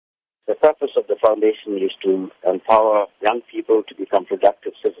The purpose of the foundation is to empower young people to become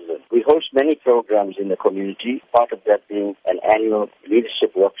productive citizens. We host many programs in the community, part of that being an annual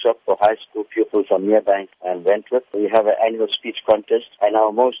leadership workshop for high school pupils from Merebank and Wentworth. We have an annual speech contest, and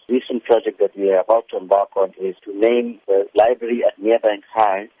our most recent project that we are about to embark on is to name the library at Merebank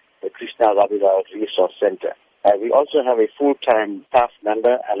High the Krishna Rabilal Resource Center. We also have a full-time staff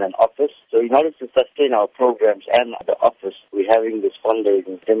member and an office. So in order to sustain our programs and the office, we're having this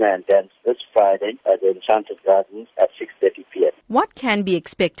fundraising dinner and dance this Friday at the Enchanted Gardens at 6:30 p.m. What can be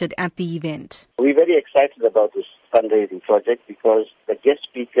expected at the event? We're very excited about this fundraising project because the guest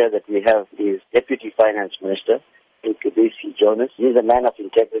speaker that we have is Deputy Finance Minister, Nkubisi Jonas. He is a man of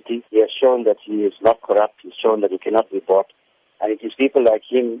integrity. He has shown that he is not corrupt. He's shown that he cannot be bought. And it is people like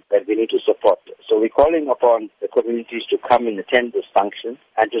him that we need to support. So we're calling upon the communities to come and attend this function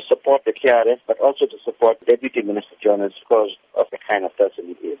and to support the KRF, but also to support Deputy Minister Jonas because of the kind of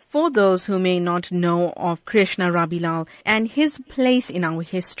person he is. For those who may not know of Krishna Rabilal and his place in our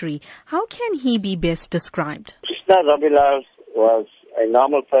history, how can he be best described? Krishna Rabilal was a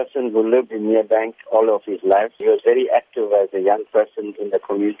normal person who lived in Merebank all of his life. He was very active as a young person in the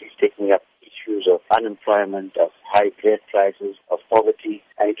communities, taking up issues of unemployment, of high bread prices, of poverty.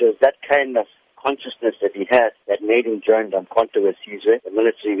 And it was that kind of consciousness that he had that made him join the Umkhonto weSizwe, the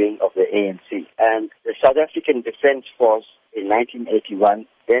military wing of the ANC. And the South African Defence Force in 1981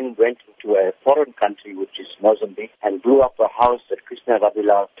 then went into a foreign country, which is Mozambique, and blew up a house that Krishna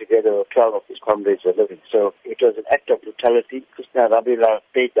Rabilal, together with 12 of his comrades, were living. So it was an act of brutality. Krishna Rabilal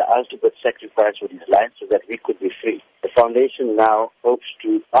paid the ultimate sacrifice with his life so that we could be free. The foundation now hopes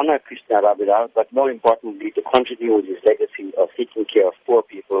to honor Krishna Rabilal, but more importantly, to continue with his legacy of taking care of poor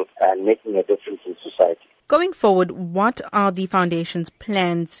people and making a difference in society. Going forward, what are the foundation's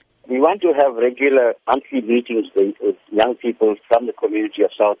plans? We want to have regular monthly meetings with young people from the community of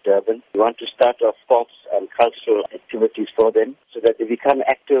South Durban. We want to start off sports and cultural activities for them so that they become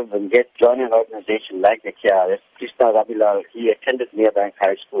active and join an organization like the KRF. Krishna Rabilal, he attended Merebank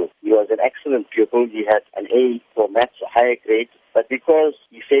High School. He was an excellent pupil. He had an A for maths, a higher grade. But because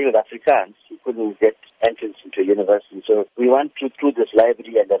he failed Afrikaans, he couldn't get entrance into university. So we want to, through this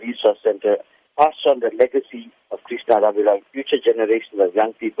library and the resource center, pass on the legacy of Krishna Rabilal. Future generations of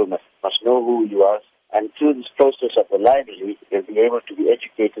young people must know who he was. And through this process of the library, they'll be able to be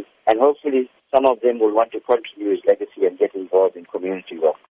educated. And hopefully some of them will want to continue his legacy and get involved in community work.